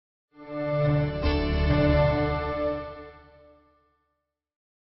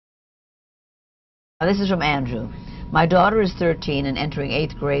This is from Andrew. My daughter is 13 and entering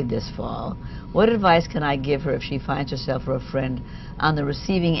 8th grade this fall. What advice can I give her if she finds herself or a friend on the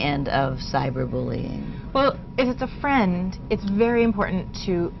receiving end of cyberbullying? Well, if it's a friend, it's very important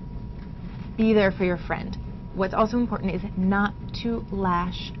to be there for your friend. What's also important is not to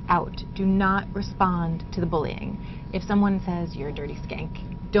lash out. Do not respond to the bullying. If someone says you're a dirty skank,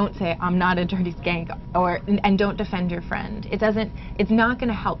 don't say I'm not a dirty skank, and don't defend your friend. It's not going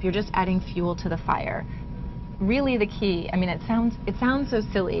to help. You're just adding fuel to the fire. Really the key, I mean, it sounds so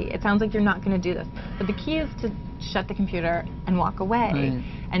silly. It sounds like you're not going to do this, but the key is to shut the computer and walk away, right,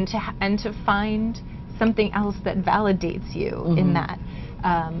 and to find something else that validates you in that.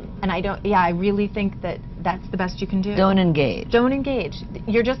 And I really think that that's the best you can do. Don't engage. Don't engage.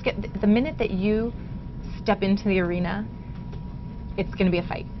 The minute that you step into the arena, it's going to be a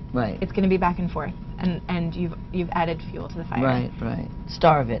fight. Right. It's going to be back and forth, and you've added fuel to the fire. Right, right.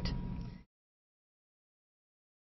 Starve it.